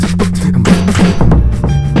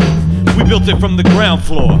built it from the ground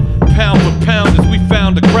floor. Pound for pound as we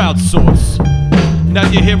found a crowd source. Now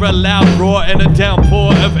you hear a loud roar and a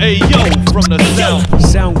downpour of Ayo from the sound.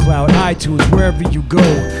 SoundCloud, iTunes, wherever you go.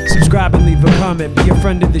 Subscribe and leave a comment, be a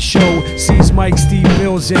friend of the show. C's Mike, Steve,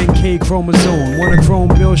 Bills, and K Chromosome. Want a Chrome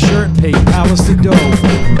Bill shirt? Pay Palace the dough.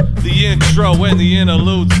 The intro and the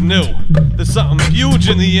interlude's new. There's something huge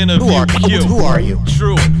in the interview queue. Who are you?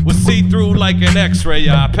 True, we're see-through like an X-ray.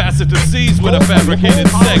 I pass it to C's with a fabricated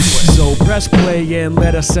segue. So press play and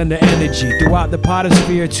let us send the energy throughout the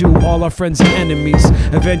potosphere to all our friends and enemies.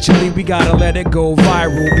 Eventually we gotta let it go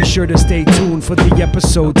viral. Be sure to stay tuned for the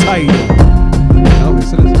episode title. Oh,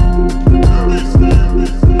 yes it is.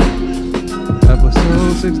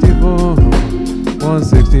 Episode 64,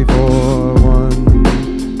 164,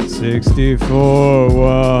 164,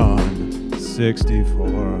 164.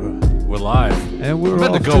 We're live. And we're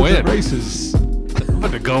about off to go the in. races. I'm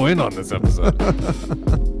about to go in on this episode.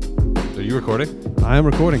 Are you recording? I am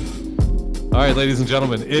recording. All right, ladies and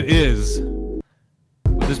gentlemen, it is.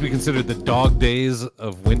 Would this be considered the dog days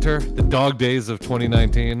of winter? The dog days of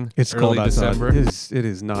 2019? It's early cold outside. December? It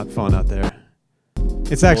is not fun out there.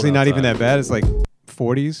 It's actually not even outside. that bad. It's like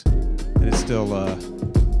 40s, and it's still.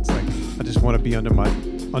 It's like I just want to be under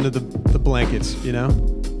the blankets, you know.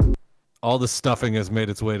 All the stuffing has made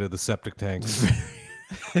its way to the septic tanks.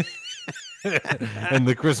 And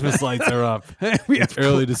the Christmas lights are up. It's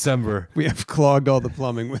early December. We have clogged all the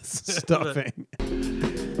plumbing with stuffing.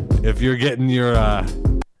 If you're getting your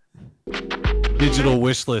digital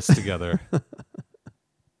wish list together,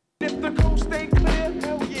 I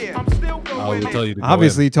will tell you to go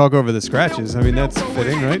Obviously, talk over the scratches. I mean, that's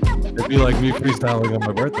fitting, right? in. It'd be like me freestyling on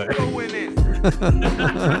my birthday.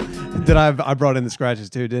 I brought in the scratches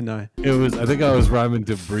too, didn't I? It was. I think I was rhyming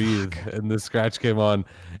to breathe, and the scratch came on,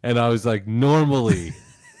 and I was like, normally,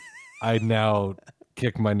 I now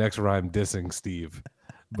kick my next rhyme dissing Steve,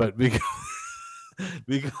 but because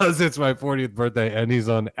it's my 40th birthday and he's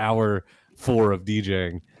on hour 4 of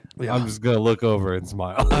DJing, Yeah. I'm just gonna look over and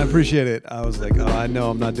smile. I appreciate it. I was like, oh, I know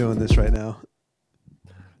I'm not doing this right now.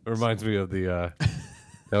 It reminds me of the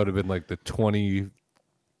that would have been like the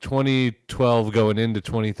 2012 going into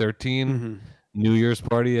 2013 New Year's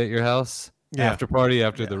party at your house, after party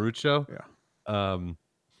after the Root Show,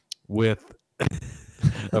 with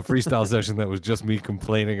a freestyle session that was just me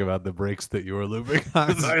complaining about the breaks that you were looping.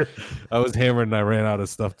 I was hammered and I ran out of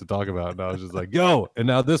stuff to talk about, and I was just like, yo, and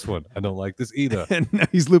now this one, I don't like this either. And now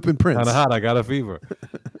he's looping Prince. Kind of hot, I got a fever.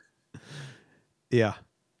 Yeah.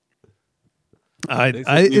 They said leave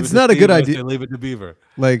It's it to not a Steve, good I idea. said leave it to Beaver.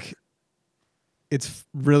 Like, it's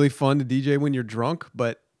really fun to DJ when you're drunk,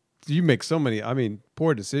 but you make so many,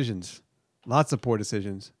 poor decisions. Lots of poor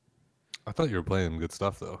decisions. I thought you were playing good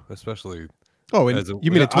stuff though, especially. Oh, and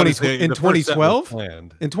you mean in honestly, the first set was 2012?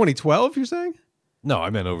 planned. In 2012, you're saying? No, I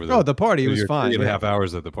meant over Oh, the party, it was your fine. 3.5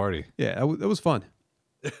 hours at the party. Yeah, it was fun.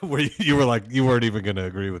 Where you were like, you weren't even going to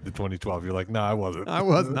agree with the 2012. You're like, no, I wasn't. I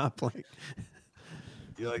was not playing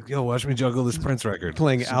You're like, yo, watch me juggle this Prince record.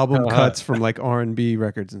 playing album cuts from like R&B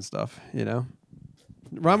records and stuff, you know?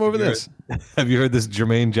 Rhyme over this. Have you heard this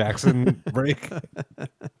Jermaine Jackson break?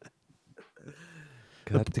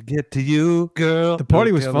 Got to get to you, girl. The party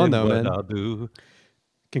Don't was tell fun me though, what man. I'll do.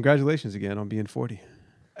 Congratulations again on being 40.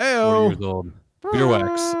 40 Ayo. years old. Beer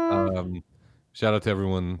Wax. Shout out to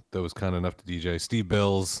everyone that was kind enough to DJ. Steve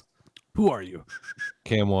Bills. Who are you?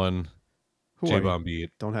 Cam One. Who are J you? Bomb Beat.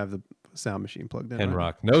 Don't have the sound machine plugged in. Pen right?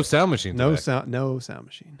 Rock. No sound machine. No today. sound. No sound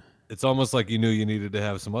machine. It's almost like you knew you needed to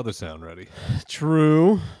have some other sound ready.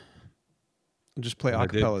 True. Just play And I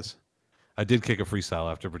did. acapellas. I did kick a freestyle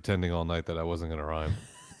after pretending all night that I wasn't going to rhyme.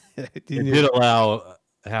 You It need- did allow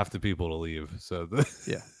half the people to leave. So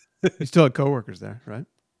Yeah. You still had coworkers there, right?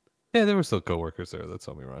 yeah, there were still coworkers there that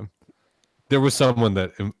saw me rhyme. There was someone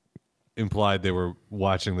that implied they were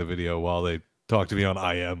watching the video while they talked to me on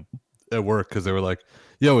IM at work because they were like,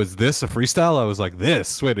 "Yo, is this a freestyle?" I was like,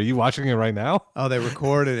 "This? Wait, are you watching it right now?" Oh, they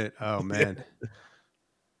recorded it. Oh man.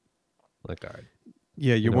 Like, all right.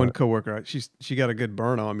 Yeah, your know one what? coworker. She got a good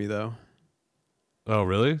burn on me though. Oh,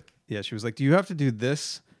 really? Yeah, she was like, "Do you have to do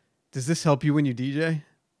this? Does this help you when you DJ?"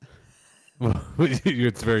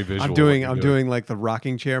 It's very visual. I'm doing like the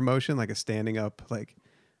rocking chair motion, like a standing up. Like,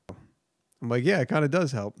 I'm like, yeah, it kind of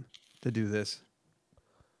does help to do this.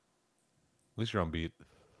 At least you're on beat.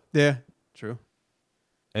 Yeah, true.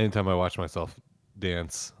 Anytime I watch myself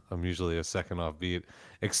dance, I'm usually a second off beat,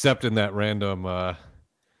 except in that random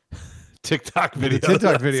TikTok video. The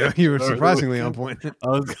TikTok that I video, sent you were over the surprisingly weekend. on point. I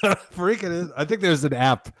was kind of freaking it. I think there's an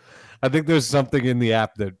app. I think there's something in the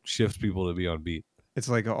app that shifts people to be on beat. It's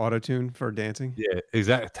like an auto tune for dancing. Yeah,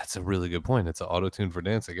 exactly. That's a really good point. It's an auto tune for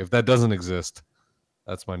dancing. If that doesn't exist,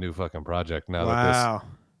 that's my new fucking project. Now that Wow. this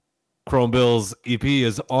Chrome Bills EP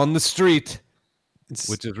is on the street, It's,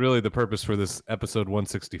 which is really the purpose for this episode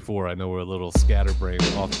 164. I know we're a little scatterbrained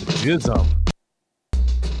off the jism,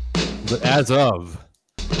 but as of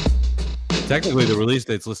technically, the release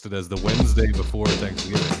date's listed as the Wednesday before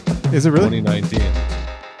Thanksgiving, is it really? 2019.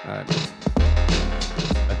 All right.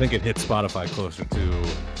 I think it hit Spotify closer to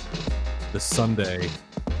the Sunday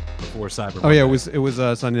before Cyber Oh yeah, Monday, it was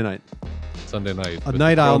Sunday night. Sunday night. A But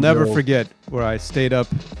night the I'll Chrome never Bills- forget, where I stayed up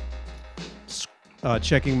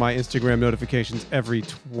checking my Instagram notifications every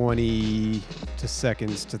 20 to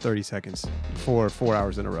seconds to 30 seconds for 4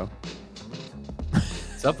 hours in a row.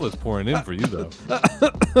 Stuff was pouring in for you though.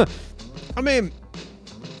 I mean,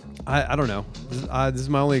 I don't know. This is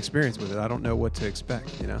my only experience with it. I don't know what to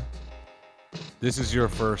expect. You know, This is your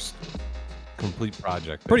first complete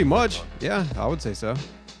project. that pretty you've worked much. on. Yeah, I would say so.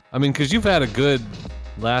 I mean, because you've had a good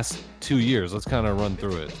last 2 years. Let's kind of run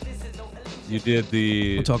through it. You did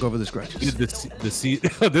the. We'll talk over the You scratches. did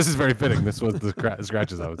this is very fitting. This was the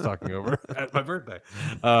scratches I was talking over at my birthday.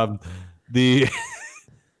 The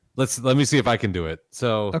let me see if I can do it.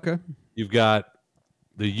 So Okay, you've got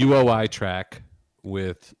the UOI track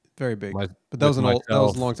with very big. my, But that was with that was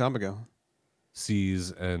myself, a long time ago.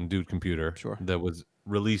 C's and Dude Computer. Sure. That was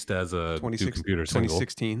released as a Dude Computer single.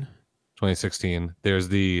 2016. 2016. There's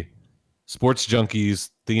the Sports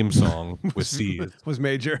Junkies theme song with C's. Was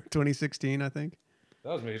major 2016, I think.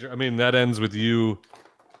 That was major. I mean, that ends with you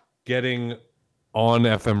getting on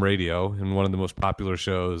FM radio in one of the most popular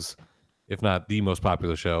shows, if not the most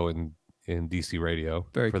popular show in DC radio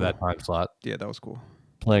Very for cool. that time slot. Yeah, that was cool.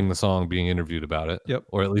 Playing the song, being interviewed about it. Yep.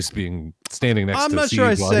 Or at least being standing next I'm to not C's sure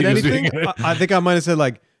I while said he was doing anything. it. I think I might have said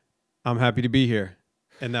like, "I'm happy to be here,"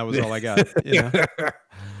 and that was all I got. You know?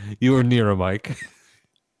 You were near a mic.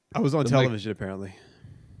 I was on The mic- television apparently.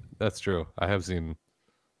 That's true. I have seen.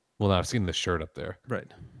 Well, no, I've seen the shirt up there.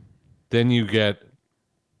 Right. Then you get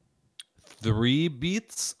 3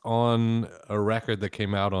 beats on a record that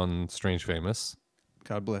came out on Strange Famous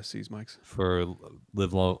God bless these mics. for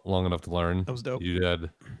Live Long Enough to Learn. That was dope. You had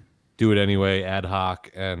Do It Anyway, Ad Hoc,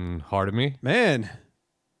 and Heart of Me. Man,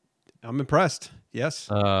 I'm impressed. Yes.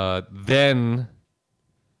 Then,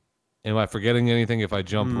 am I forgetting anything if I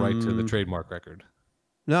jump right to the trademark record?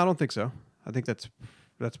 No, I don't think so. I think that's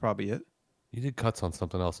probably it. You did cuts on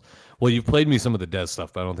something else. Well, you played me some of the Dez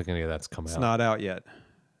stuff, but I don't think any of that's come It's out. not out yet.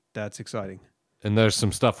 That's exciting. And there's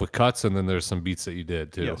some stuff with cuts, and then there's some beats that you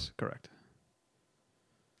did too. Yes, correct.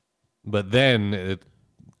 But then it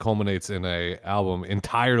culminates in a album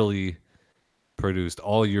entirely produced,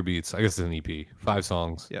 all your beats. I guess it's an EP, 5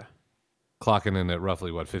 songs, Yeah. clocking in at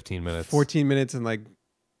roughly 15 minutes. 14 minutes and like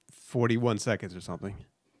 41 seconds or something.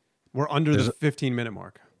 We're under the 15-minute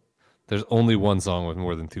mark. There's only one song with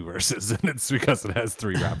more than 2 verses, and it's because it has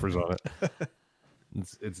 3 rappers on it.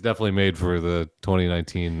 It's definitely made for the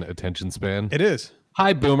 2019 attention span. It is.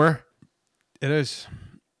 Hi, Boomer. It is.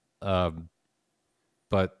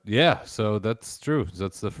 But yeah, so that's true.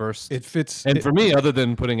 That's the first. It fits. And it- for me, other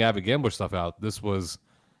than putting Avid Gambler stuff out, this was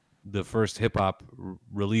the first hip hop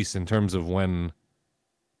release in terms of when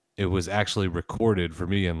it was actually recorded for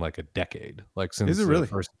me in like a decade. Like since Is it the really?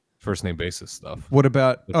 first name basis stuff. What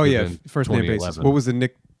about? Which Oh was yeah, in first name basis. 2011. What was the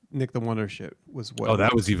Nick the Wonder shit? Was what? Oh,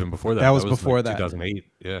 that was even before that. That was like before that. 2008.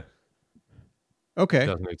 Yeah. Okay.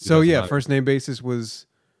 2008, So yeah, 2009. first name basis was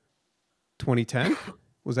 2010.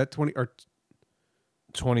 Was that 20 or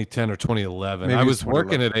 2010 or 2011. Maybe I it was was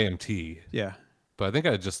working at AMT, yeah? but I think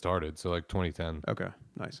I had just started, so like 2010. Okay,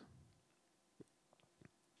 nice.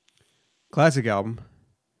 Classic album.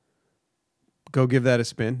 Go give that a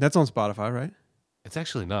spin. That's on Spotify, right? It's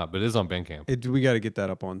actually not, but it is on Bandcamp. We got to get that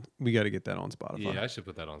up on. We got to get that on Spotify, Yeah, I should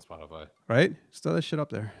put that on Spotify. right? Still that shit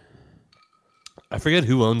up there. I forget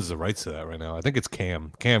who owns the rights to that right now. I think it's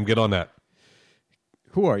Cam. Cam, get on that.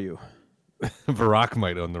 Who are you? Barack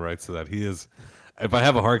might own the rights to that. He is. If I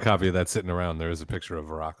have a hard copy of that sitting around, there is a picture of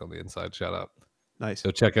Barack on the inside. Shout out. Nice.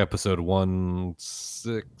 So check episode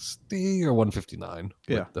 160 or 159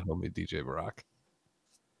 Yeah. with the homie DJ Barack.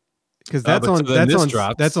 Because that's but on. so then That's this on.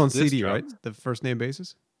 drops. That's on This CD, drops. right? The first name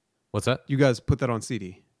basis. What's that? You guys put that on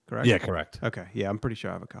CD, correct? Yeah, correct. Okay. Yeah, I'm pretty sure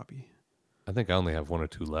I have a copy. I think I only have 1 or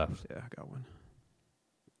 2 left. Yeah, I got one.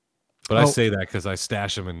 But I Oh. say that because I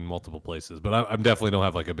stash them in multiple places. But I definitely don't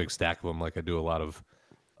have like a big stack of them like I do a lot of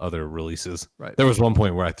other releases. Right. There was one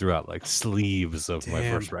point where I threw out like sleeves of my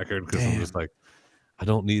Damn. first record because I'm just like, I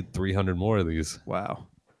don't need 300 more of these. Wow.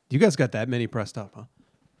 You guys got that many pressed up, huh?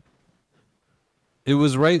 It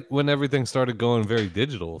was right when everything started going very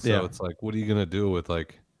digital. So Yeah. it's like, what are you gonna do with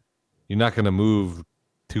like? You're not gonna move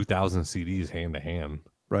 2,000 CDs hand to hand.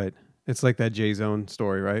 Right. It's like that J Zone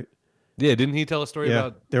story, right? Yeah, didn't he tell a story Yeah.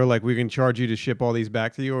 about? They were like, we can charge you to ship all these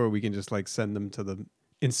back to you, or we can just like send them to the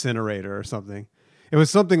incinerator or something. It was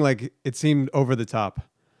something like it seemed over the top.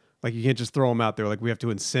 Like you can't just throw them out there. Like we have to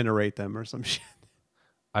incinerate them or some shit.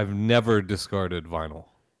 I've never discarded vinyl,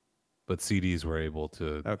 but CDs were able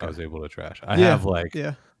to. Okay. I was able to trash. I Yeah, have like,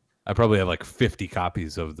 yeah. I probably have like 50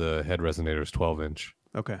 copies of the Head Resonators 12-inch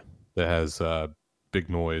Okay. that has big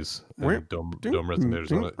noise and dome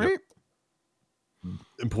resonators on it. Yep.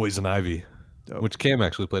 And Poison Ivy, Dope. which Cam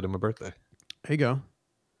actually played on my birthday. There you go.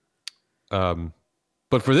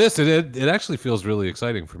 But for this, it actually feels really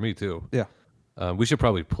exciting for me too. Yeah. We should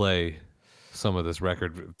probably play some of this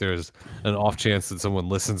record. If there's an off chance that someone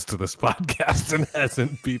listens to this podcast and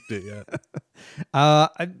hasn't peeped it yet.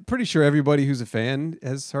 I'm pretty sure everybody who's a fan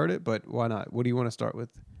has heard it, but why not? What do you want to start with?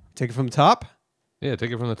 Take it from the top? Yeah,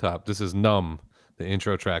 take it from the top. This is Numb, the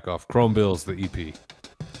intro track off Chrome Bills, the EP.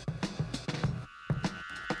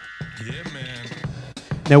 Yeah, man.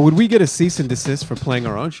 Now, would we get a cease and desist for playing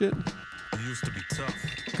our own shit? It used to be tough.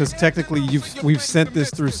 Because technically, we've sent this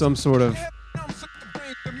through some sort of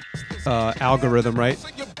algorithm, right?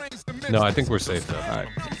 No, I think we're safe though. All right.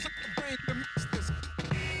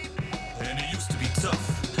 And it used to be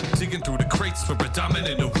tough. Digging through the crates for a diamond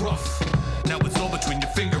in the rough. Now it's all between your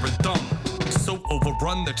finger and thumb. So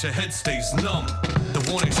overrun that your head stays numb. The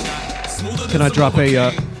warning shot, smoother Can than I some drop a,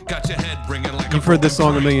 Novocaine. Got your head ringing like You've heard this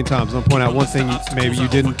song a million times. I'm gonna point out one thing maybe you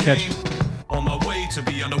didn't catch. On my way to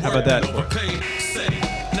be How about that? overpaid. Say,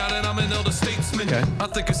 now that I'm an elder statesman, Okay. I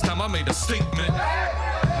think it's time I made a statement.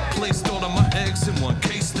 Placed all of my eggs in one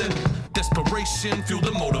case, then desperation fueled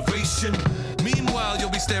the motivation. Meanwhile, you'll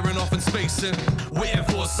be staring off in space and waiting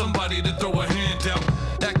for somebody to throw a hand out,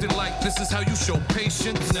 acting like this is how you show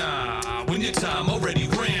patience. Nah, when your time already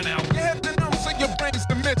ran out. You have to know so your brain's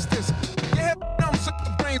to mix this. You have to know so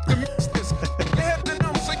your brain's to mix this. You have to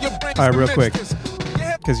know so your brain's All right, to real mix quick. this. You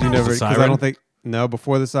have to Because you know never, so- because I siren? don't think, no,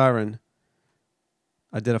 before the siren,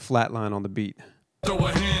 I did a flat line on the beat. Throw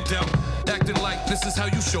a hand out, acting like this is how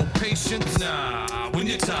you show patience. Nah, when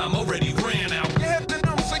your time already ran out. You have to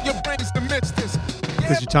know so your brain's to mix this.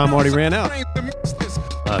 Because your time already ran out.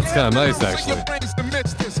 It's kinda nice, actually.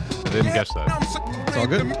 I didn't catch that. It's all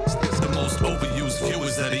good. The most overused view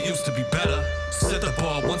is that it used to be better. Set the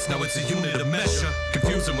bar once, now it's a unit of measure.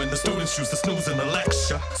 Confusing when the students choose to snooze in the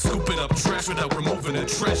lecture. Scooping up trash without removing a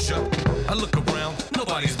treasure. I look around,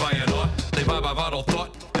 nobody's buying art. They buy by vital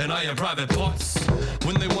thought, and I am private parts.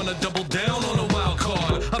 When they wanna double down on a wild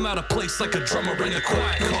card, I'm out of place like a drummer in a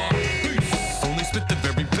quiet car. Only spit the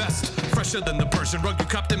very best, fresher than the Persian rug you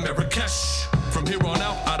copped in Marrakesh. From here on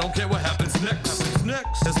out, I don't care what happens next.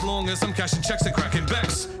 As long as I'm cashing checks and cracking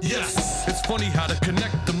backs. Yes, it's funny how to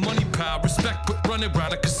connect the money, power, respect, but running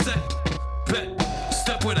around a cassette. Bet,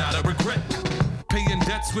 step without a regret. Paying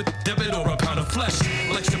debts with debit or a pound of flesh.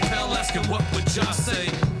 Like Chappelle asking what would Josh say.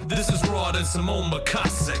 This is raw than Simone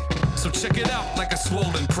Makase. So check it out like a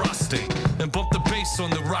swollen prostate. And bump the bass on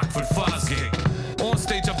the Rockford Fosgate. On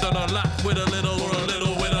stage I've done a lot with a little or a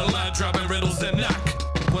little with a lot. Dropping riddles that knock.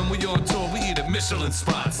 When we on tour we eat at Michelin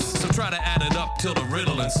spots. So try to add it up till the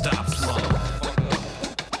riddling stops.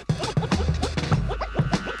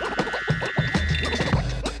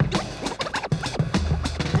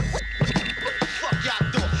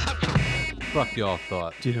 Fuck y'all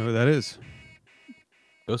thought. Do you know who that is?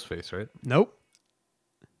 Ghostface, right? Nope.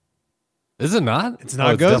 Is it not? It's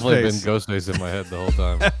not definitely been Ghostface. Ghostface in my head the whole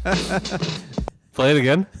time. Play it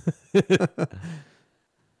again?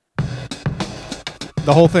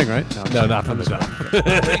 The whole thing, right? No, not from the top.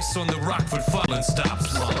 Bass on the Rockford falling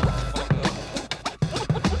stops.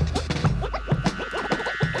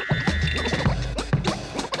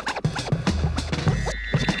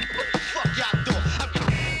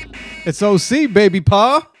 It's OC, baby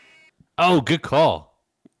pa. Oh, good call.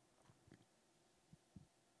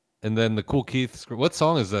 And then the Cool Keith. What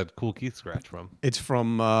song is that Cool Keith scratch from? It's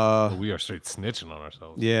from, We are straight snitching on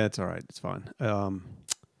ourselves. yeah, it's all right. It's fine.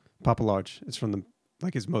 Papa Large. It's from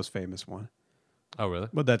like his most famous one. Oh, really?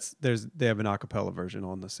 But they have an acapella version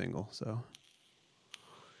on the single, so.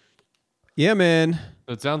 Yeah, man.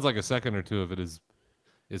 It sounds like a second or two of it is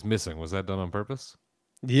missing. Was that done on purpose?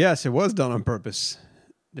 Yes, it was done on purpose.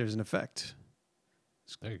 There's an effect.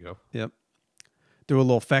 There you go. Yep. Do a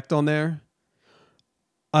little effect on there.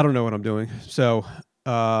 I don't know what I'm doing. So,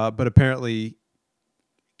 but apparently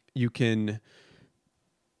you can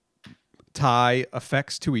tie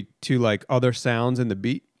effects to like other sounds in the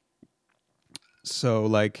beat. So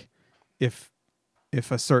like if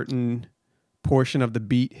if a certain portion of the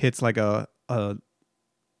beat hits like a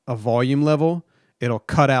volume level, it'll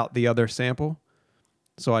cut out the other sample.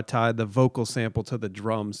 So I tied the vocal sample to the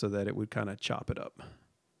drum so that it would kind of chop it up.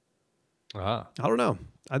 Ah. I don't know.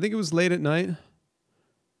 I think it was late at night,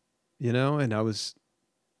 and I was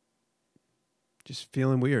just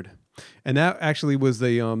feeling weird. And that actually was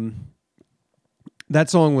that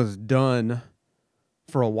song was done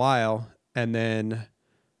for a while. And then I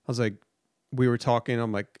was like, we were talking.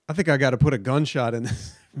 I'm like, I think I got to put a gunshot in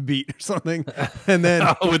this beat or something. And then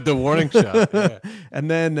With the warning shot. Yeah. and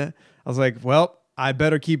then I was like, well, I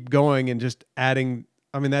better keep going and just adding.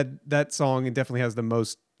 I mean, that song, it definitely has the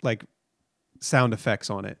most like sound effects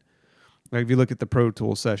on it. Like if you look at the Pro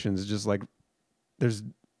Tools sessions, it's just like there's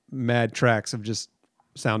mad tracks of just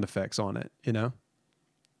sound effects on it,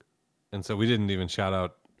 And so we didn't even shout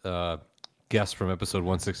out guest from episode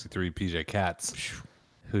 163, PJ Katz,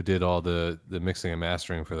 who did all the mixing and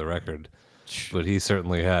mastering for the record. But he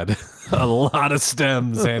certainly had a lot of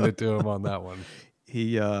stems handed to him on that one.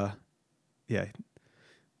 He, yeah.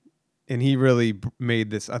 And he really made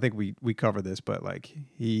this, I think we covered this, but like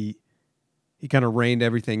he kind of reined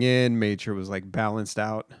everything in, made sure it was like balanced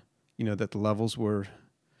out, that the levels were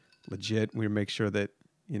legit. We make sure that,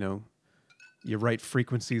 your right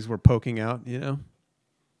frequencies were poking out, I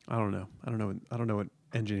don't know what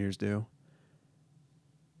engineers do.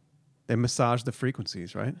 They massage the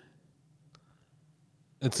frequencies, right?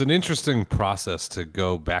 It's an interesting process to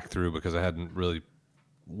go back through because I hadn't really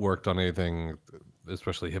worked on anything,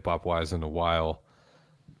 especially hip hop wise, in a while.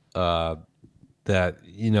 That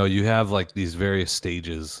you have like these various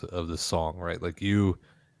stages of the song, right? Like you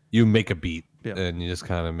make a beat and you just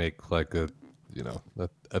kind of make like a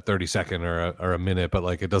 30-second or a minute, but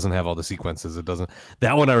like it doesn't have all the sequences. It doesn't.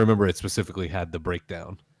 That one I remember it specifically had the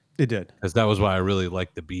breakdown. It did. Because that was why I really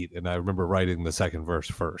liked the beat, and I remember writing the second verse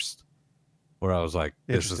first, where I was like,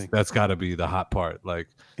 that's got to be the hot part. Like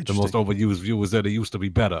the most overused view was that it used to be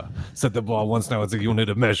better. Set the ball once, now it's a unit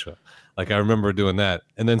of measure. Like I remember doing that,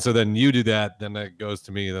 and then you do that, then it goes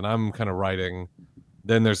to me, then I'm kind of writing.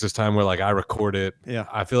 Then there's this time where like I record it. Yeah.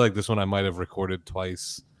 I feel like this one I might have recorded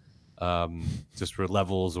twice, just for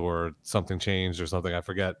levels or something changed or something, I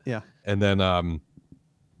forget. Yeah. And then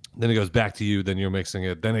it goes back to you. Then you're mixing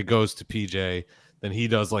it. Then it goes to PJ. Then he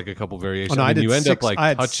does like a couple variations. Oh, no, and you end up like I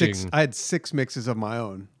had touching. I had 6 mixes of my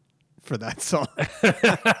own for that song.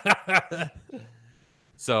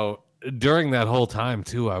 So during that whole time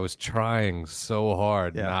too, I was trying so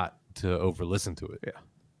hard Yeah. not to over listen to it. Yeah.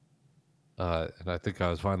 And I think I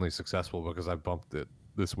was finally successful because I bumped it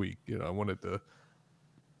this week. I wanted to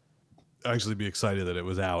actually be excited that it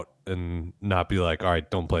was out and not be like, all right,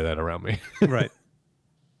 don't play that around me. Right.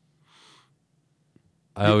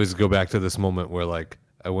 I always go back to this moment where like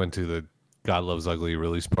I went to the God Loves Ugly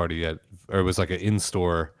release party or it was like an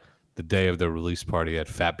in-store the day of the release party at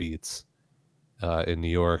Fat Beats in New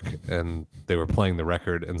York, and they were playing the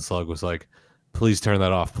record, and Slug was like, please turn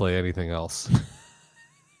that off, play anything else.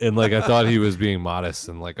 And like I thought he was being modest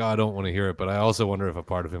and like, oh, I don't want to hear it, but I also wonder if a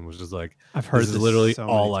part of him was just like, I've heard this is this literally so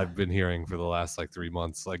many all times. I've been hearing for the last like 3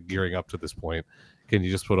 months, like gearing up to this point. Can you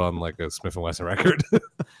just put on like a Smith & Wesson record?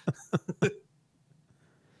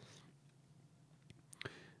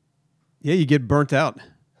 Yeah, you get burnt out,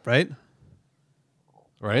 right?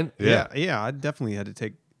 Right? Yeah. I definitely had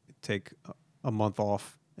to take a month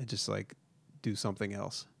off and just like do something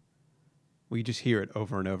else. We just hear it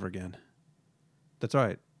over and over again. That's all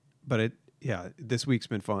right. But this week's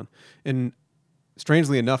been fun. And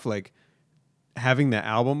strangely enough, like having the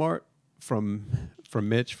album art from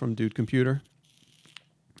Mitch from Dude Computer,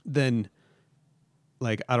 then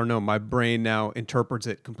like, I don't know, my brain now interprets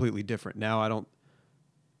it completely different. Now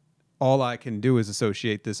all I can do is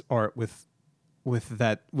associate this art with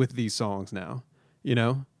these songs now,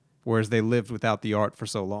 whereas they lived without the art for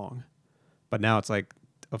so long. But now it's like,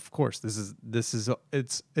 of course,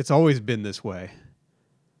 it's always been this way.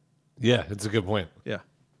 Yeah, it's a good point. Yeah.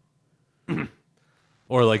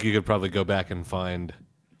 Or like you could probably go back and find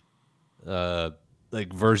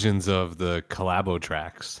like versions of the collabo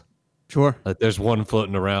tracks. Sure. Like there's one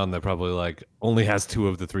floating around that probably like only has 2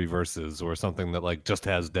 of the 3 verses or something that like just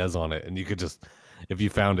has Dez on it, and you could just, if you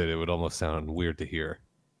found it, it would almost sound weird to hear.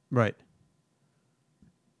 Right.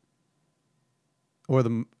 Or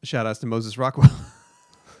the shout outs to Moses Rockwell.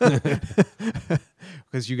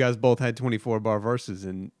 Because you guys both had 24-bar verses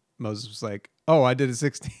and Moses was like, oh, I did a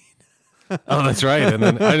 16. Oh, that's right. And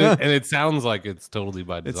then and it sounds like it's totally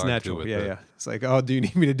by design. It's natural. Too, Yeah. It's like, oh, do you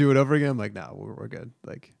need me to do it over again? I'm like, no, we're good.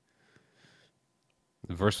 Like,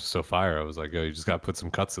 the verse was so fire. I was like, oh, you just got to put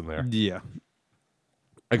some cuts in there. yeah.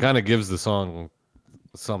 It kind of gives the song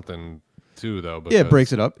something too, though. Yeah, it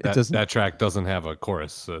breaks because it up. It That, doesn't. that track doesn't have a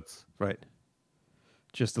chorus, so it's Right.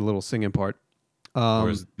 Just a little singing part.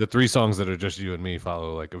 whereas the 3 songs that are just you and me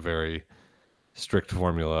follow like a very strict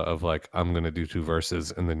formula of like I'm gonna do 2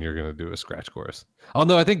 verses and then you're gonna do a scratch chorus.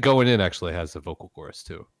 Although I think Going In actually has a vocal chorus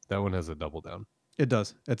too. That one has a double down. It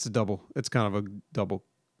does. It's a double. It's kind of a double.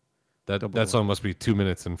 That song must be 2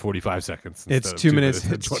 minutes and 45 seconds. It's instead of 2 minutes.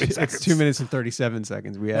 and It's, 20 it's seconds. 2 minutes and 37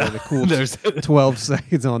 seconds. We added a cool There's 12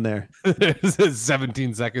 seconds on there. there's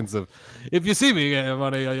 17 seconds of if you see me,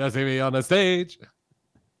 you see me on the stage.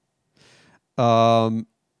 All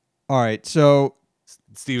right. So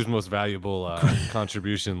Steve's most valuable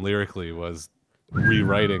contribution lyrically was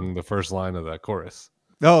rewriting the first line of that chorus,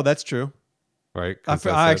 that's true. right?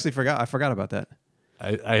 I actually forgot. I forgot about that.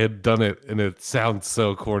 I had done it, and it sounds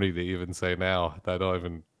so corny to even say now that I don't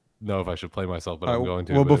even know if I should play myself, but I'm going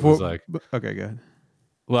to. Well, but before it was like, okay, go ahead.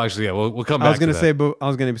 well, actually, yeah, we'll come back. I was gonna to say, that. I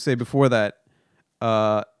was gonna say before that.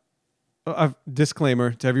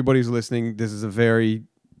 Disclaimer to everybody who's listening: this is a very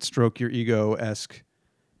stroke your ego esque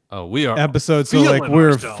Oh, we are episode. So like feeling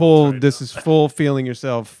we're ourselves full. right This is full feeling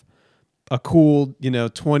yourself. A cool,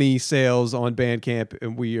 20 sales on Bandcamp,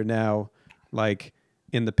 and we are now like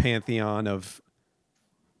in the pantheon of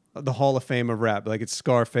the Hall of Fame of rap. Like it's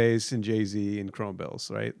Scarface and Jay-Z and Chrome Bills,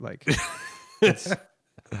 right? Like, it's,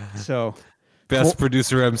 so best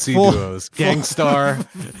producer MC full- duos: Gangstar,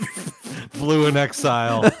 Blue in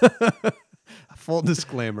Exile, full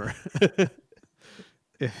disclaimer.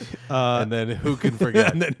 and then who can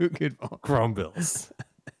forget And then who could? Chrome Bills.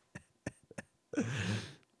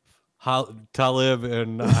 Talib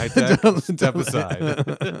and High Tech step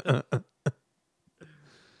aside.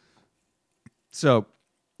 So,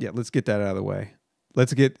 yeah, let's get that out of the way.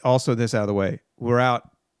 Let's get also this out of the way. We're out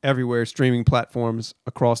everywhere, streaming platforms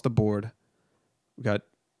across the board. We got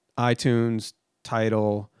iTunes,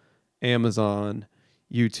 Tidal, Amazon,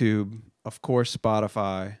 YouTube, of course,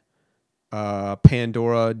 Spotify,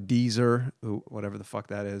 Pandora, Deezer, whatever the fuck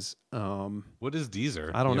that is. What is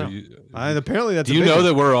Deezer? I don't know. Apparently, that's. Do a you big know one.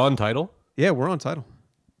 that we're on Tidal? Yeah, we're on Tidal.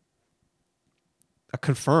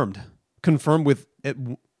 Confirmed with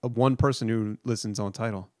one person who listens on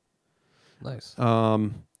Tidal. Nice.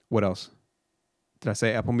 What else? Did I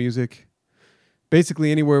say Apple Music?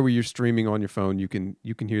 Basically, anywhere where you're streaming on your phone, you can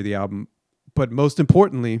hear the album. But most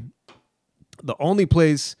importantly, the only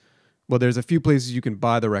place, well, there's a few places you can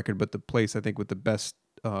buy the record, but the place I think with the best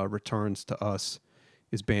returns to us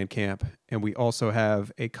is Bandcamp, and we also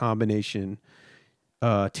have a combination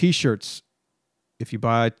T-shirts. If you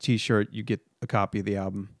buy a T-shirt, you get a copy of the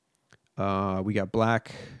album. We got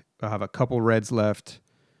black. I have a couple reds left,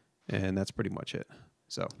 and that's pretty much it.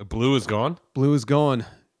 So Blue is gone? blue is gone.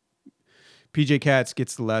 PJ Katz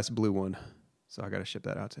gets the last blue one, so I got to ship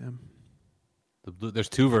that out to him. The blue, there's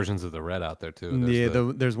 2 versions of the red out there, too.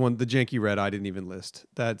 There's There's one, the janky red. I didn't even list.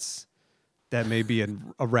 That may be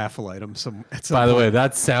a raffle item. At some by the way, point.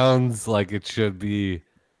 that sounds like it should be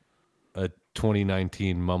a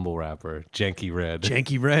 2019 mumble rapper, Janky Red.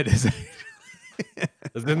 janky red is.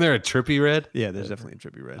 Isn't there a Trippy Red? Yeah, there's definitely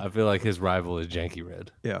a trippy red. I feel like his rival is Janky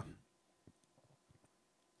Red. Yeah.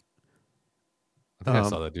 I think I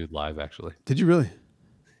saw that dude live, actually. Did you really?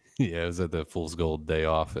 Yeah, it was at the Fool's Gold Day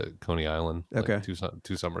Off at Coney Island. Okay. Like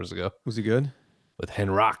two summers ago Was he good? with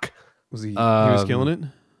Hen Rock. Was he? He was killing it.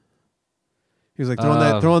 He was like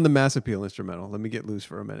throw on the Mass Appeal instrumental. Let me get loose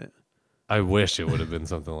for a minute. I wish it would have been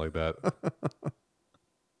something like that. It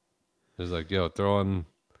was like, yo, throw on.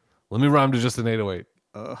 Let me rhyme to just an 808.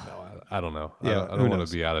 No, I don't know. Yeah, I who don't want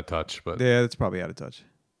knows? to be out of touch, but Yeah, that's probably out of touch.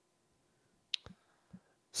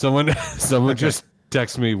 someone just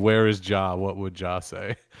text me, "Where is Ja? What would Ja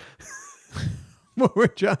say?" What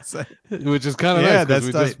would John say? Which is kind of Yeah, nice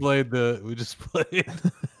because that's we just played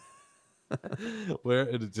where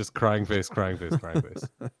it is just crying face.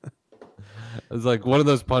 It's like one of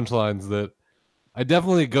those punchlines that I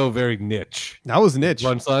definitely go very niche. That was niche.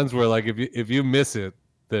 Punchlines where like if you miss it,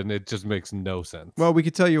 then it just makes no sense. Well, we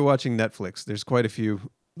could tell you're watching Netflix. There's quite a few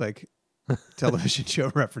like television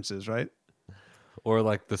show references, right? Or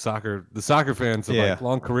like the soccer fans of Yeah. like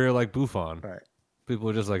long career like Buffon. Right. People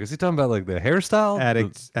are just like, is he talking about like the hairstyle?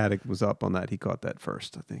 Addict was up on that. He caught that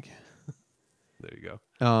first, I think. There you go.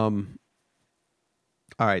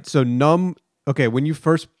 All right. So Numb. Okay, when you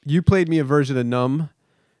played me a version of Numb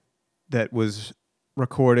that was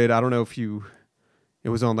recorded. I don't know if it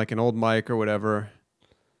was on like an old mic or whatever.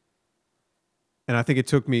 And I think it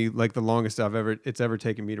took me like the longest it's ever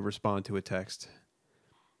taken me to respond to a text.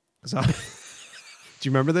 So, do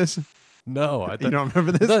you remember this? No, I You don't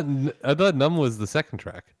remember this? I thought Numb was the second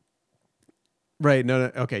track. Right.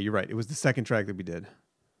 No. Okay. You're right. It was the second track that we did.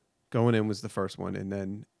 Going In was the first one, and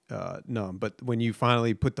then Numb. But when you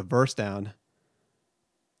finally put the verse down,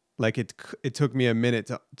 like it took me a minute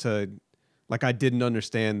to like I didn't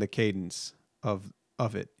understand the cadence of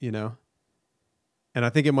it, you know? And I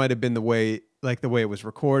think it might have been the way it was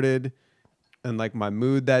recorded and like my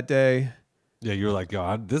mood that day. Yeah, you're like,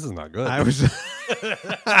 yo, this is not good. I was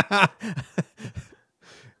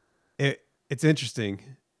it's interesting.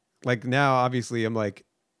 Like now obviously I'm like,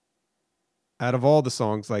 out of all the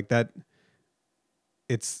songs like that,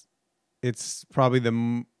 it's probably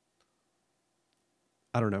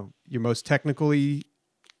I don't know, your most technically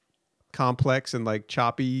complex and like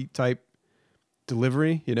choppy type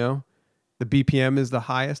delivery, you know? The BPM is the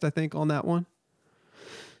highest, I think, on that one.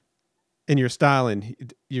 And you're styling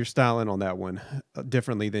on that one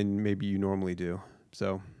differently than maybe you normally do.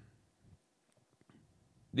 So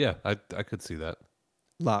yeah, I could see that.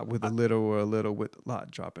 lot with a little or a little with a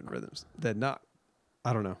lot dropping rhythms. That not,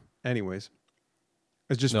 I don't know. Anyways,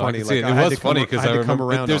 it's just No, I funny. can see Like it. I It was funny because I had to come remember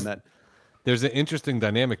around on that. There's an interesting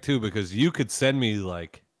dynamic too, because you could send me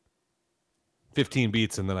like 15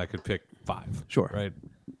 beats and then I could pick 5. Sure. Right.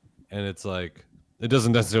 And it's like, it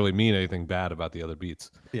doesn't necessarily mean anything bad about the other beats.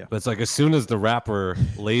 Yeah. But it's like, as soon as the rapper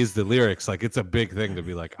lays the lyrics, like it's a big thing to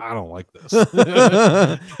be like, I don't like this.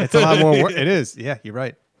 It's a lot more work. It is. Yeah, you're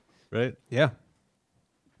right. Right. Yeah.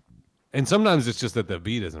 And sometimes it's just that the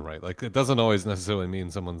beat isn't right. Like it doesn't always necessarily mean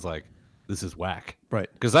someone's like, this is whack. Right.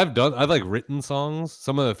 Because I've like written songs.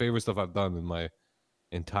 Some of the favorite stuff I've done in my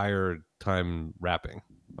entire time rapping.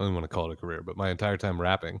 I don't want to call it a career, but my entire time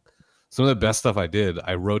rapping. Some of the best stuff I did,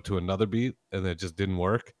 I wrote to another beat and it just didn't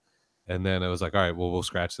work. And then I was like, all right, well, we'll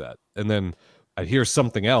scratch that. And then I'd hear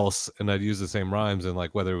something else and I'd use the same rhymes. And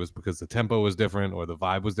like whether it was because the tempo was different or the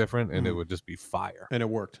vibe was different, and it would just be fire. And it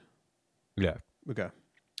worked. Yeah. Okay.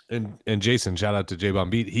 And Jason, shout out to J-Bomb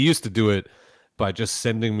Beat. He used to do it by just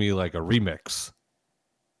sending me like a remix.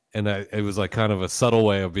 And it was like kind of a subtle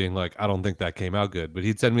way of being like, I don't think that came out good. But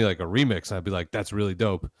he'd send me like a remix and I'd be like, that's really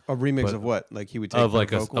dope. A remix But- of what? Like he would take Of their like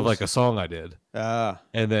vocals? a song I did. Ah.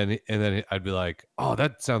 And then I'd be like, oh,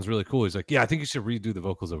 that sounds really cool. He's like, yeah, I think you should redo the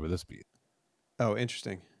vocals over this beat. Oh,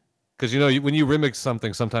 interesting. Because, you know, when you remix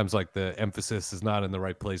something, sometimes like the emphasis is not in the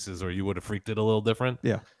right places, or you would have freaked it a little different.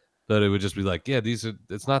 Yeah. But it would just be like, yeah,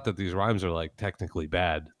 it's not that these rhymes are like technically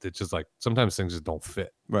bad. It's just like sometimes things just don't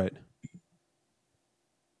fit. Right.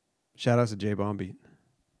 Shout out to J-Bomb Beat.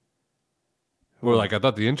 Or like, I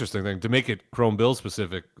thought the interesting thing, to make it Chrome Bill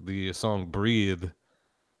specific, the song Breathe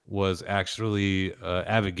was actually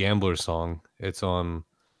Avid Gambler's song. It's on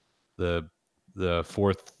the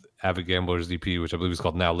fourth Avid Gambler's EP, which I believe is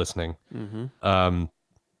called Now Listening. Mm-hmm.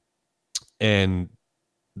 And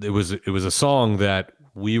it was a song that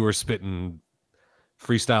we were spitting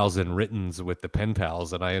freestyles and writtens with the pen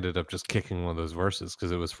pals, and I ended up just kicking one of those verses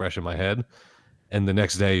because it was fresh in my head. And the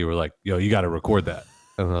next day you were like, yo, you got to record that.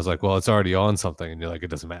 And I was like, well, it's already on something. And you're like, it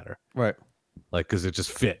doesn't matter. Right. Like, because it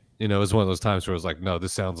just fit. You know, it was one of those times where it was like, no,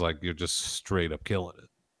 this sounds like you're just straight up killing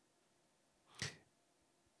it.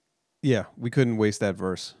 Yeah, we couldn't waste that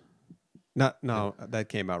verse. That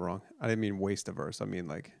came out wrong. I didn't mean waste a verse. I mean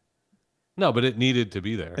like No, but it needed to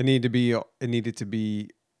be there. it needed to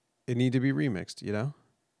be remixed, you know?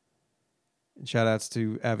 And shout outs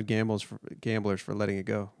to Avid Gamblers for letting it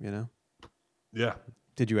go, you know? Yeah.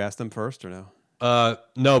 Did you ask them first or no?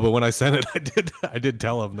 No, but when I sent it, I did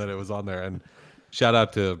tell him that it was on there. And shout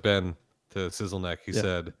out to Ben, to Sizzleneck. He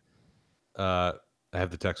said, I have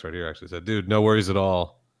the text right here actually. Said, dude, no worries at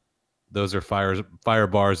all. Those are fire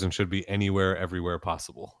bars and should be anywhere, everywhere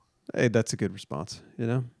possible. Hey, that's a good response, you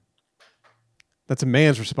know? That's a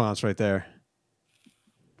man's response right there.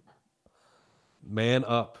 Man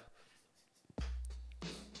up.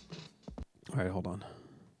 All right, hold on.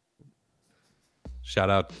 Shout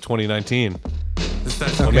out 2019. It's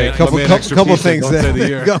that Okay, man- couple my man Extra Pizza, things. don't say the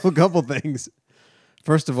year. Couple things.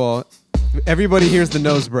 First of all, everybody hears the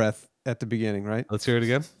nose breath at the beginning, right? Let's hear it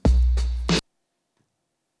again.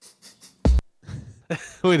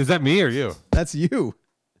 Wait, is that me or you? That's you.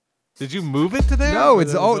 Did you move it to there? No, Or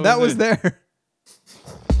it's always that was there.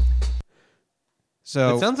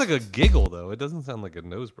 So It sounds like a giggle though. It doesn't sound like a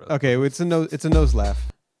nose breath. okay, it's a nose laugh.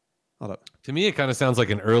 Hold up, To me, it kind of sounds like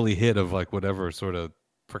an early hit of like whatever sort of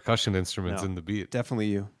percussion instruments No. in the beat. definitely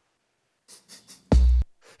you.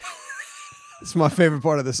 It's my favorite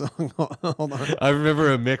part of the song. Hold on. I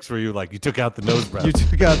remember a mix where you took out the nose breath. You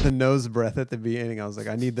took out the nose breath at the beginning. I was like,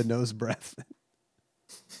 I need the nose breath.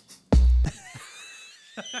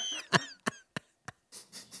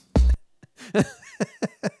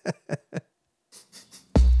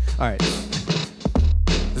 All right.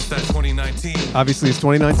 It's that 2019. Obviously, it's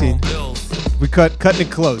 2019. Chrome Bills. We cutting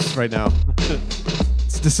it close right now.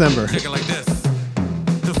 It's December. Take it like this.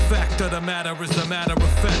 The fact of the matter is a matter of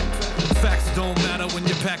fact. Facts don't matter when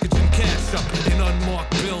you're packaging cash up in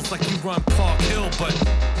unmarked bills like you run Park Hill, but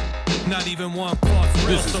not even one part's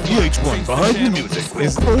real. This is So VH1 behind the music.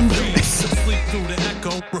 Sleep through the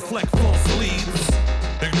echo, reflect false leads.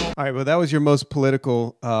 Ignore All right, well, that was your most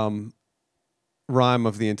political rhyme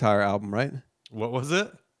of the entire album, right? What was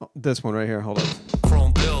it? Oh, this one right here. Hold on.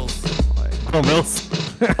 chrome bills. Chrome Mills.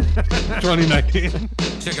 2019.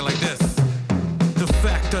 Check it like this. The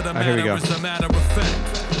fact of the here we matter go. is a matter of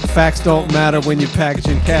fact. Facts don't matter when you're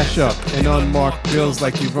packaging cash up in unmarked bills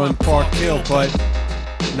like you run Park Hill, but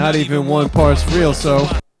not even one part's real. So,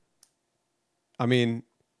 I mean,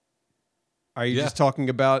 are you Yeah. just talking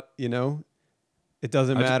about, it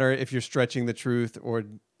doesn't I ju- matter if you're stretching the truth or,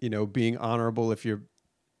 being honorable if you're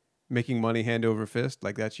making money hand over fist?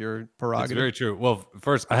 Like, that's your It's prerogative. very true. Well,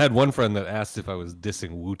 first, I had one friend that asked if I was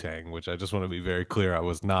dissing Wu-Tang, which I just want to be very clear I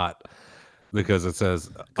was not, because it says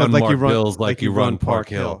 'Cause unmarked bills like you run Park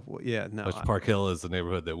Hill. Well, yeah, no. Which Park Hill is the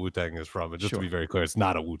neighborhood that Wu-Tang is from. And just Sure. to be very clear, it's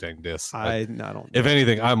not a Wu-Tang diss. I don't. If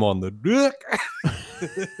anything, I'm on the dick.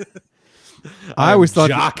 I always thought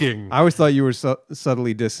Jocking. I always thought you were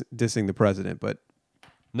subtly dissing the president, but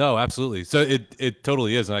No, absolutely. So it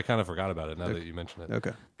totally is, and I kind of forgot about it now that you mention it.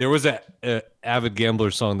 okay. There was a Avid Gambler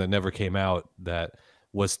song that never came out that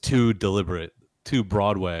was too deliberate, too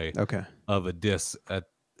Broadway Okay. of a diss at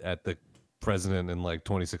the president in like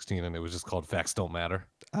 2016, and it was just called "Facts Don't Matter,"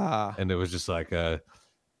 and it was just like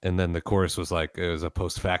and then the chorus was like it was a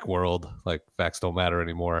post-fact world, like facts don't matter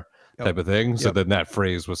anymore type of thing. So Yep. then that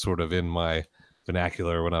phrase was sort of in my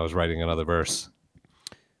vernacular when I was writing another verse.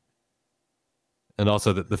 And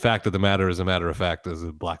also the fact of the matter is a matter of fact is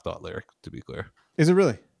a Black Thought lyric, to be clear. Is it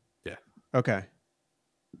really? Yeah. Okay.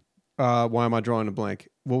 Why am I drawing a blank?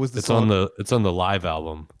 What was the It's song? on the live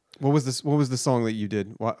album. What was this? What was the song that you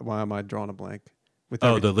did? Why am I drawing a blank? With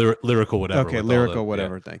Oh, every- the lyrical whatever. Okay, with all lyrical the-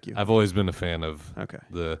 whatever. yeah. Thank you. I've always been a fan of Okay.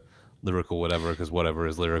 the lyrical whatever, because whatever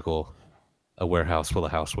is lyrical. A warehouse full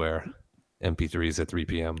of houseware, MP3s at 3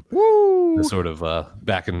 p.m. Woo! The sort of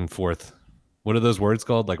back and forth. What are those words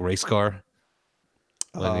called? Like race car?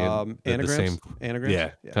 Like the Anagrams. Anagrams.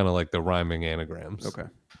 Yeah, kind of like the rhyming anagrams. Okay.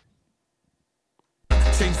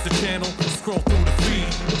 Change the channel, scroll through the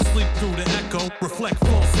feed, sleep through the echo, reflect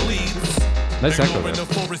false leads. Nice echo Ignoring there.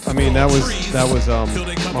 the forest I mean, that full of was- trees, that was, till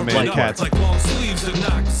they cover my man it up Katz. like long sleeves and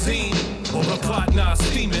not seen, or a plot not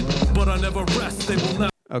steaming, but I never rest. They will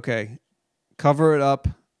not. Okay. Cover it up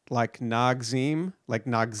like Noxzema, like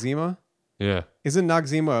Noxzema. Yeah. Isn't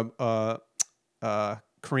Noxzema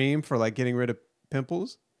cream for like getting rid of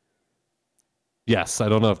pimples? Yes, I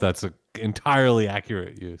don't know if that's an entirely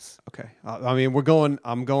accurate use. Okay. I mean,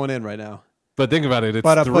 I'm going in right now. But think about it, it's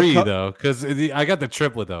But, three co- though, because I got the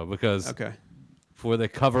triplet though, because Okay. for they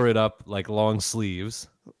cover it up like long sleeves,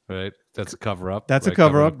 right? That's a cover up. That's a right?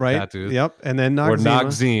 cover Covering up, right? tattoos. Yep. And then Or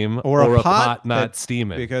Noxzema. Noxzeme, Or a pot not that-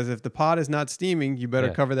 steaming. Because if the pot is not steaming, you better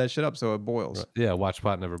Yeah. cover that shit up so it boils. Yeah, watch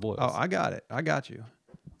pot never boils. Oh, I got it. I got you.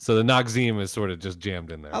 So the Noxzeme is sort of just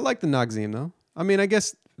jammed in there. I like the Noxzeme though. I mean, I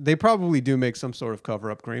guess they probably do make some sort of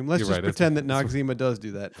cover up cream. Let's You're just right, it's- pretend that Noxzema does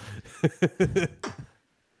do that.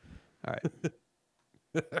 All right.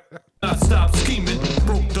 Not stop scheming,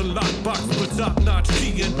 broke the lockbox with top-notch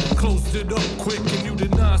keying, closed it up quick and you did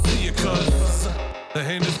not see it, cause the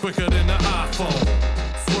hand is quicker than the iPhone,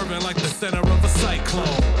 swerving like the center of a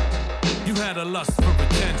cyclone. You had a lust for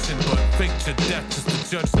attention, but faked your death just to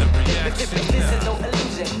judge the reaction. This is no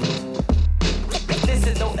illusion. This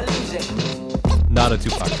is no illusion. Not a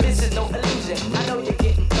Tupac. This is no illusion. I know you're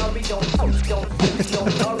getting blurry. Don't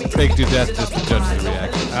worry. Faked your death just to judge the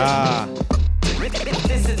reaction. Ah,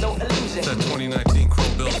 This is no illusion. That 2019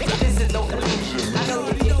 Chrome Bill. This is no illusion. I know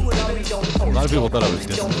you're getting blurry. Don't A lot of people thought I was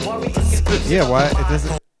dissing. Don't worry. yeah. Why it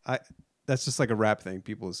doesn't? That's just like a rap thing.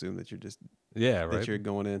 People assume that you're just Yeah, that right. you're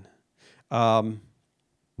going in.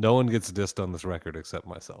 No one gets dissed on this record except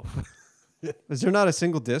myself. Is there not a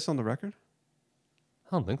single diss on the record? I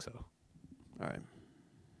don't think so. All right.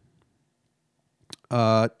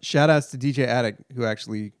 Shout outs to DJ Attic, who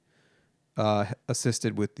actually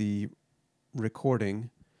assisted with the recording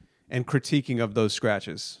and critiquing of those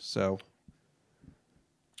scratches. So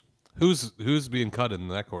Who's being cut in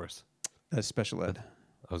that course? that's special ed.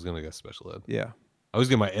 I was gonna guess special ed. Yeah. I always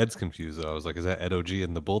get my eds confused though. I was like, is that Ed OG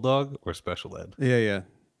and the Bulldog or special ed? Yeah,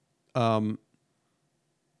 yeah.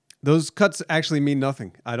 Those cuts actually mean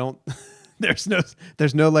nothing. I don't.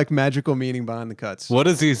 there's no like magical meaning behind the cuts. What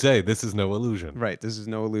does he say? This is no illusion. Right. This is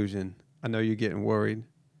no illusion. I know you're getting worried.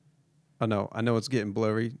 Oh no, I know it's getting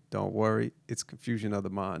blurry. Don't worry. It's confusion of the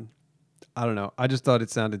mind. I don't know. I just thought it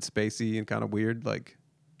sounded spacey and kind of weird, like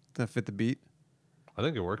that fit the beat. I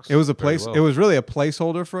think it works. It was a very place. well. It was really a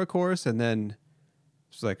placeholder for a chorus, and then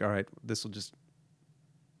it's like, all right, we'll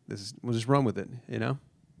just run with it, you know.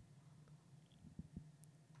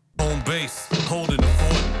 Home base, holding the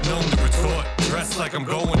fort, known to retort, dressed like I'm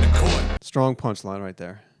going to court. Strong punchline right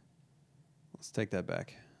there. Let's take that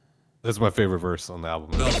back. That's my favorite verse on the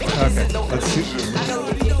album. Okay, let's see. I know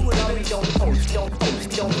you get worried, don't worry,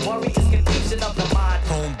 it's confusion of the mind.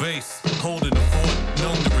 Home base, holding the fort,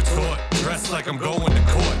 known to retort, dressed like I'm going to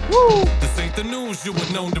court. This ain't the news you were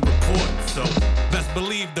known to report, so best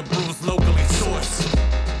believe the brew's locally sourced.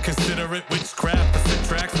 Consider it witchcraft, the 6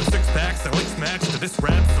 tracks, the 6 packs, the links match to this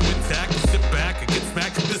rap, so intact, sit back and get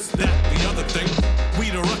smacked to this, that, the other thing. We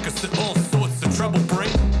the ruckus that all sorts of trouble bring.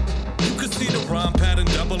 You can see the rhyme pattern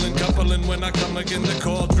doubling, coupling when I come again, the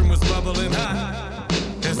cauldron was bubbling high.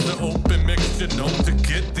 It's the open mixture known to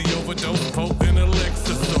get the overdose potent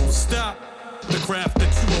elixir, so stop the craft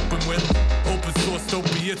that you open with. Open source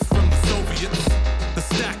opiates from the Soviets. The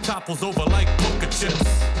stack topples over like poker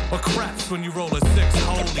chips, or craps when you roll a 6.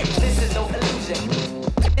 Holy This is no illusion.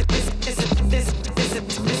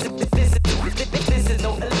 This is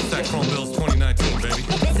no illusion. Stack Chrome Bills 2019, baby.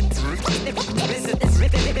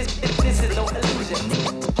 This is no illusion.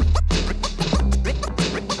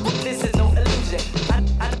 This is no illusion.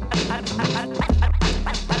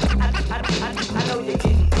 I know you're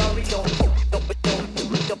getting worried, don't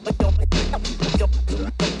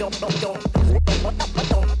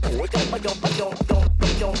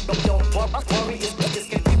worry, it's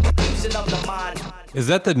confusion of the mind. Is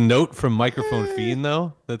that the note from Microphone Fiend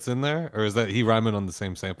though that's in there, or is that he rhyming on the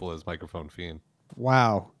same sample as Microphone Fiend?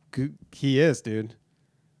 Wow, he is, dude.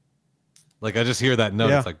 Like I just hear that note.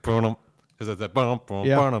 Yeah. It's like boom. Is it that boom?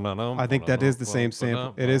 Yeah. I think that is the same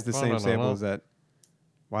sample. It is the same sample as that.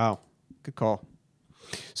 Wow, good call.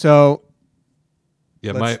 So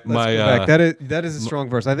Yeah, let's my go back. That is a strong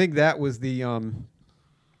verse. I think that was the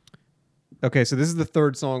Okay, so this is the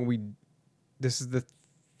third song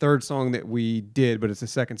that we did, but it's the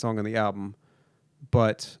second song on the album.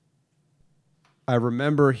 But I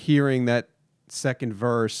remember hearing that second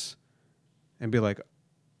verse and be like,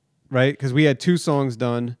 right? Because we had 2 songs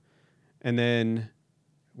done, and then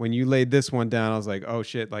when you laid this one down, I was like, oh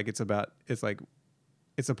shit, like it's a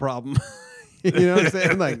problem. You know what I'm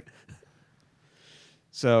saying? Like,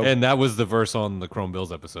 so and that was the verse on the Chrome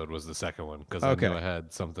Bills episode was the second one because Okay. I knew I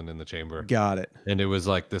had something in the chamber. got it. And it was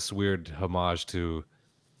like this weird homage to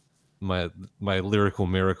my lyrical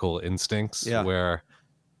miracle instincts, Yeah. where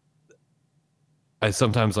I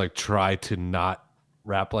sometimes like try to not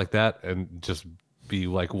rap like that and just be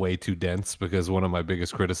like way too dense, because one of my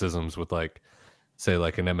biggest criticisms with like say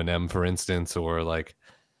like an Eminem, for instance, or like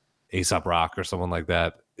A$AP Rock or someone like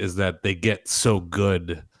that, is that they get so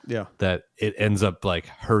good Yeah. that it ends up like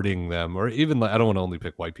hurting them. Or even like, I don't want to only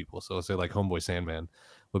pick white people, so say like Homeboy Sandman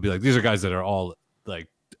would be like, these are guys that are all like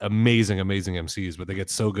amazing MCs, but they get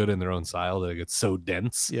so good in their own style that it gets so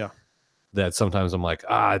dense Yeah. that sometimes I'm like,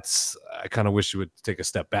 I kind of wish you would take a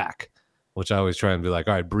step back, which I always try and be like,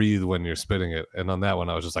 all right, breathe when you're spitting it. And on that one,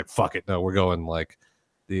 I was just like, fuck it, no, we're going like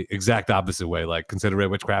the exact opposite way, like consider it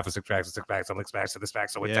witchcraft for 6 tracks and 6 packs and 6 packs and this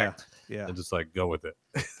packs, so Yeah. Yeah. and just like go with it.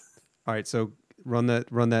 All right, so run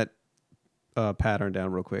that pattern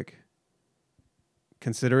down real quick.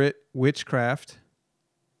 Consider it witchcraft.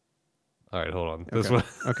 All right, hold on. This Okay. one,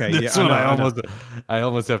 Okay, this yeah, one I know. I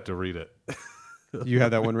almost have to read it. You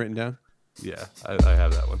have that one written down? Yeah, I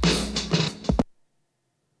have that one.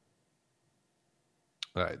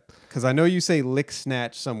 All right, Because I know you say lick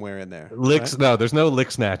snatch somewhere in there. licks. right? No, there's no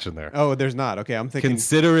lick snatch in there. Oh, there's not. Okay, I'm thinking.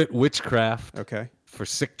 Consider it witchcraft Okay. for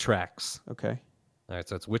 6 tracks. Okay. All right,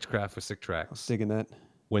 so it's witchcraft for 6 I was tracks. digging that.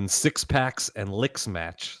 When 6 packs and licks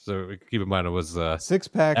match. So keep in mind it was 6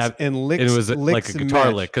 packs and licks. it was like licks a and guitar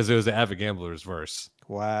match. lick because it was the Avid Gambler's verse.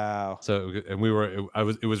 Wow. So and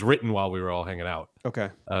it was written while we were all hanging out. Okay.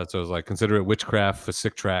 So it was like, consider it witchcraft for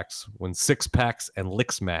 6 tracks. When 6 packs and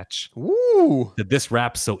licks match, Woo. that this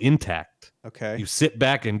rap's so intact. Okay. You sit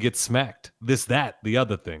back and get smacked. This, that, the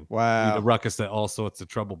other thing. Wow. The ruckus that all sorts of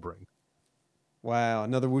trouble bring. Wow.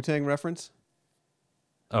 Another Wu-Tang reference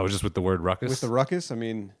Oh, just with the word ruckus? with the ruckus. I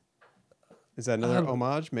mean, is that another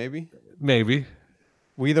homage? Maybe. Maybe.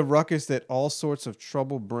 We the ruckus that all sorts of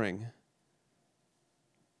trouble bring.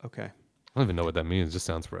 Okay. I don't even know what that means. It just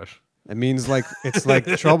sounds fresh. It means like it's like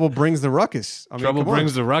trouble brings the ruckus. I mean, Trouble come on.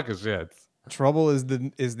 brings the ruckus. Yeah, trouble is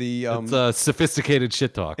the it's sophisticated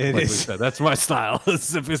shit talk. It Like we is. said. That's my style.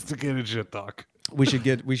 Sophisticated shit talk. we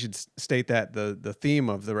should state that the theme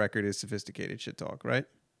of the record is sophisticated shit talk, right?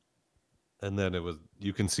 And then it was,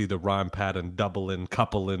 you can see the rhyme pattern doubling,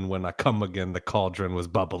 coupling. When I come again, the cauldron was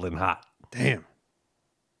bubbling hot. Damn.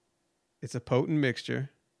 It's a potent mixture.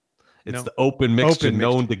 It's No. the open mixture Open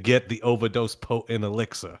known mixture. to get the overdose potent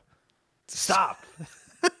elixir. Stop.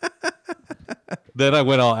 Then I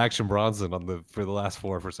went all Action Bronson for the last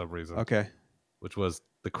four for some reason, Okay. which was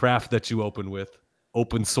the craft that you open with,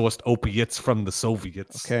 open sourced opiates from the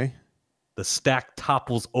Soviets. Okay. The stack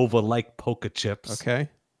topples over like poker chips. Okay.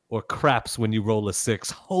 Or craps when you roll a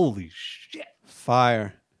 6. Holy shit.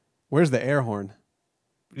 Fire. Where's the air horn?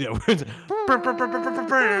 Yeah.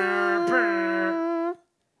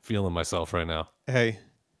 Feeling myself right now. Hey,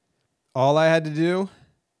 all I had to do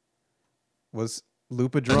was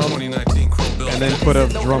loop a drum 2019 Chrome Bill. and then put a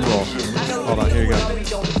drum roll. Hold on, here you go.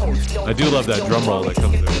 I do love that drum roll that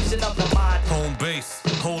comes in. Home base,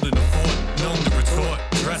 holding the fort, known to retort,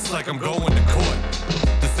 dressed like I'm going to court.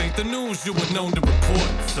 This ain't the news you were known to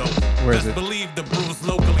report, so Where is best it? believe the bruise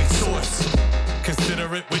locally sourced.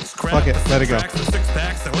 Consider it witchcraft. Fuck it, for let it go. tracks and 6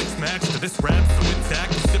 packs, so it's matched to this rap, so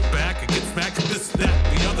intact. Sit back and get smacked with this,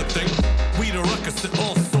 that, the other thing. We the ruckus that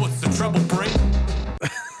all sorts of trouble bring.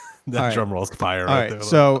 That All right. drum roll's fire All right right. there.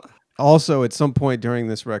 So, also at some point during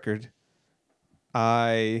this record,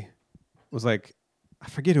 I was like, I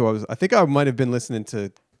forget who I was. I think I might have been listening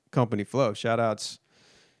to Company Flow. Shout outs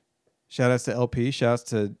to LP. Shouts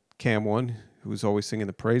to Cam One, who's always singing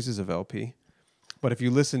the praises of LP. But if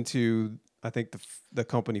you listen to, I think the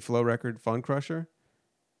Company Flow record, Fun Crusher,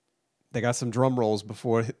 they got some drum rolls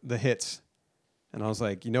before the hits, and I was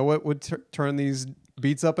like, you know what would turn these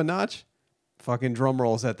beats up a notch? Fucking drum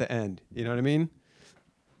rolls at the end. You know what I mean?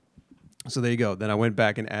 So there you go. Then I went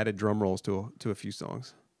back and added drum rolls to a few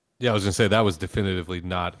songs. Yeah, I was gonna say that was definitively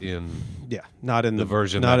not in. Yeah, not in The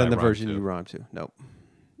version not that in I the rhymed version to. you rhyme to. Nope.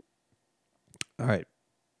 All right.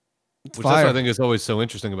 Which that's what I think is always so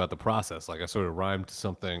interesting about the process. Like I sort of rhymed to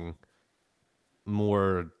something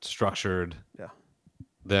more structured. Yeah.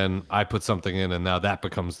 Then I put something in, and now that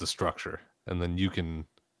becomes the structure, and then you can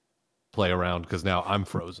play around because now I'm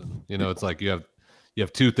frozen. You know, it's like you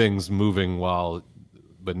have two things moving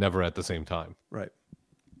but never at the same time. Right.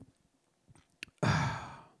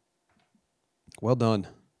 Well done.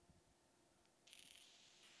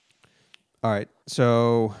 All right.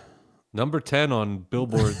 So Number 10 on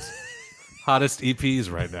Billboard's hottest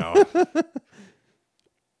EPs right now.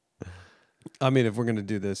 I mean, if we're gonna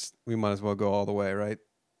do this, we might as well go all the way, right?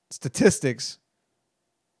 Statistics.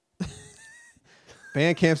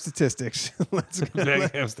 Bandcamp statistics. Let's go.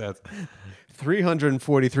 Bandcamp stats.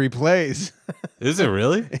 343 plays. Is it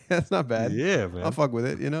really? That's not bad. Yeah, man. I'll fuck with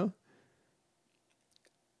it, you know?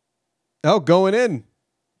 Oh, going in.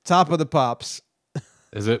 Top of the pops.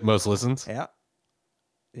 Is it most listens? Yeah.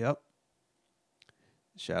 Yep.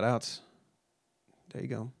 Shout outs. There you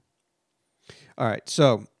go. All right.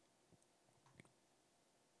 So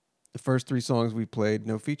the first 3 songs we played,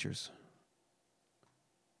 no features.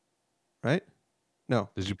 Right? No.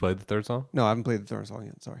 Did you play the third song? No, I haven't played the third song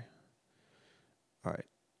yet. Sorry. All right.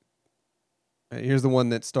 Here's the one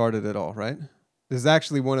that started it all, right? This is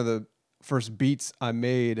actually one of the first beats I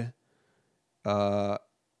made on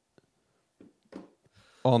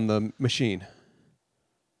the machine.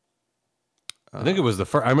 I think it was the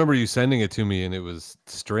first. I remember you sending it to me, and it was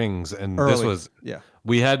strings, and this Early. was Yeah.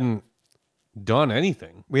 we hadn't done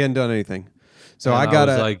anything. We hadn't done anything. So And I got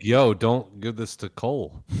was like, "Yo, don't give this to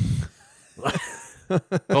Cole."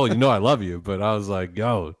 Oh, you know I love you, but I was like,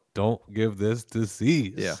 "Yo, don't give this to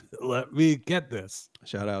C's. Yeah. Let me get this."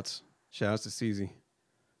 Shout outs to CZ.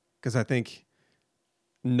 Because I think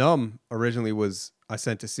Numb originally was I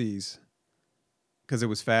sent to C's because it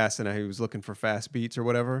was fast and he was looking for fast beats or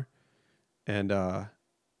whatever. And I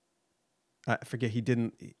forget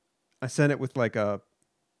I sent it with like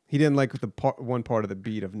he didn't like one part of the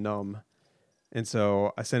beat of Numb. And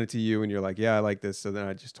so I sent it to you and you're like, yeah, I like this. So then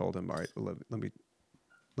I just told him, all right,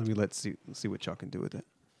 let's see what Chuck can do with it.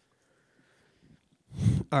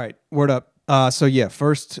 All right, word up. So yeah,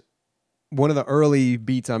 first one of the early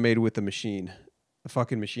beats I made with the machine. The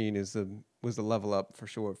fucking machine was the level up for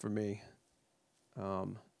sure for me.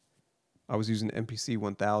 I was using MPC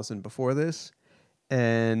 1000 before this,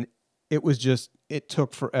 and it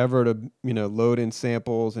took forever to load in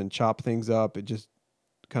samples and chop things up. It just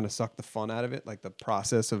kind of sucked the fun out of it, like the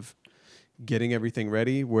process of getting everything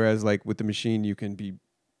ready. Whereas like with the machine, you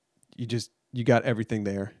got everything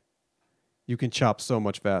there. You can chop so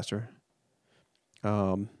much faster.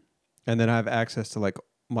 And then I have access to like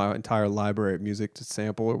my entire library of music to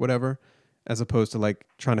sample or whatever, as opposed to like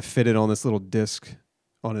trying to fit it on this little disc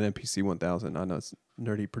on an MPC 1000. I know it's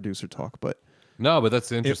nerdy producer talk, but No, but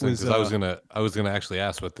that's interesting was, because I was gonna actually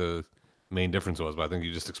ask what the main difference was, but I think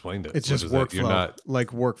you just explained it. It's which just is that workflow. You're not, Like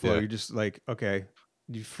workflow. Yeah. You're just like, okay,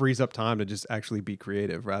 you freeze up time to just actually be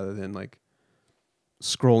creative rather than like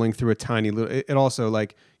scrolling through a tiny little. It also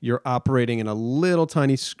like you're operating in a little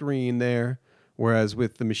tiny screen there, whereas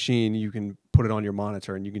with the machine you can put it on your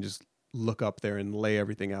monitor and you can just look up there and lay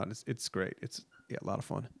everything out. It's great. It's a lot of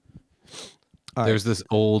fun. All right. there's this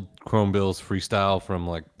old Chrome Bills freestyle from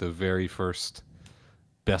like the very first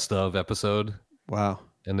best of episode. Wow.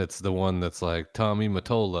 And it's the one that's like Tommy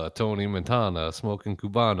Mottola, Tony Montana, smoking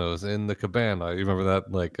Cubanos in the cabana. You remember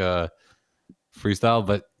that like freestyle?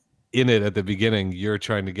 But in it at the beginning, you're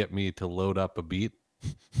trying to get me to load up a beat,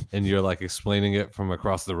 and you're like explaining it from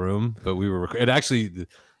across the room. But we were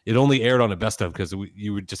it only aired on a best of because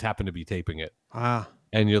you would just happen to be taping it. Ah.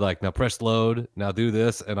 And you're like, now press load, now do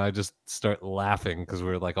this. And I just start laughing because we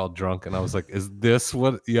were like all drunk. And I was like, is this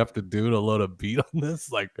what you have to do to load a beat on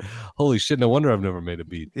this? Like, holy shit, no wonder I've never made a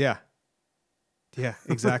beat. Yeah. Yeah,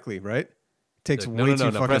 exactly, right? Takes Like, way too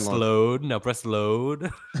now fucking press long. load, now press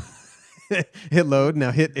load. Hit load.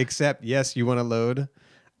 Now hit accept. Yes, you want to load.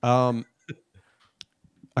 I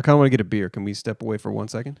kind of want to get a beer. Can we step away for 1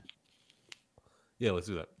 second? Yeah, let's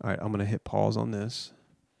do that. All right, I'm going to hit pause on this.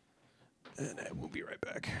 And I will be right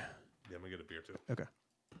back. Yeah, I'm gonna get a beer too. Okay.